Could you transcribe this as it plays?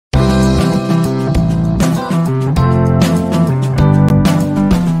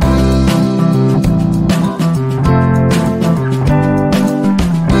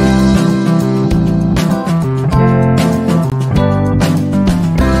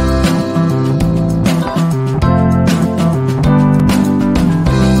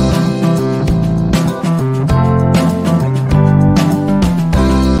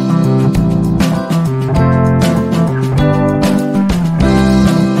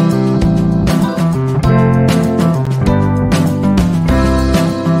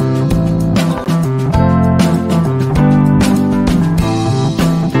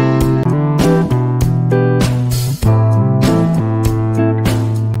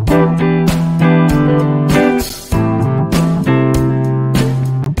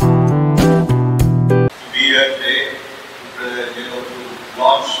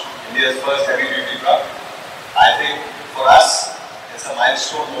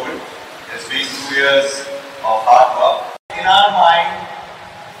told, it's been 2 years of hard work. In our mind,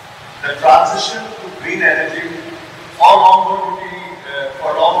 the transition to green energy for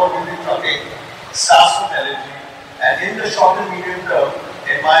long-haul duty trucking starts with LNG, and in the short and medium term,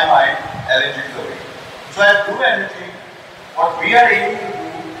 in my mind, LNG is the way. So at Blue Energy, what we are aiming to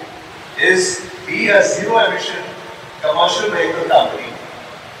do is be a zero-emission commercial vehicle company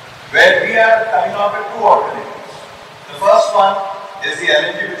where we are coming out with two alternatives. The first one is the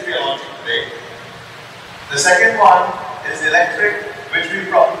LNG which we are launching today. The second one is electric, which we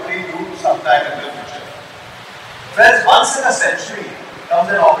probably do sometime in the future. Friends, once in a century comes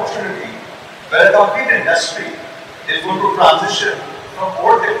an opportunity where a complete industry is going to transition from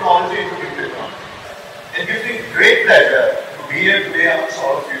old technology into new technology. It gives me great pleasure to be here today amongst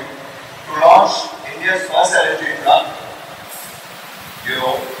all of you to launch India's first LNG truck.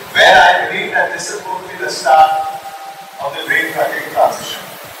 Where I believe that this is going to be the start of the green trucking transition.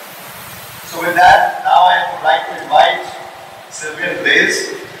 So with that, now I would like to invite Sylvian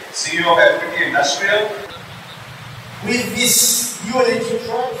Blaze, CEO of FPT Industrial. With this new LNG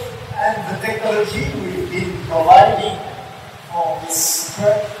truck and the technology we've been providing for this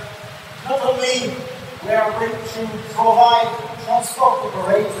truck, not only we are going to provide transport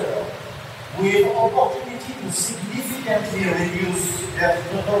operator with opportunity to significantly reduce their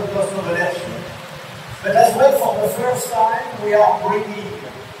total cost of ownership, but as well for the first time we are bringing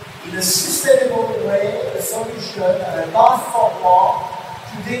in a sustainable way a solution and a path forward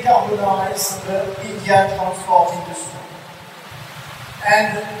to decarbonize the Indian transport industry.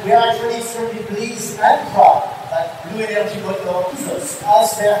 And we are actually extremely pleased and proud that Blue Energy Motors uses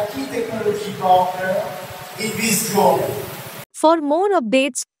as their key technology partner in this journey. For more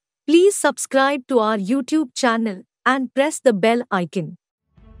updates, please subscribe to our YouTube channel and press the bell icon.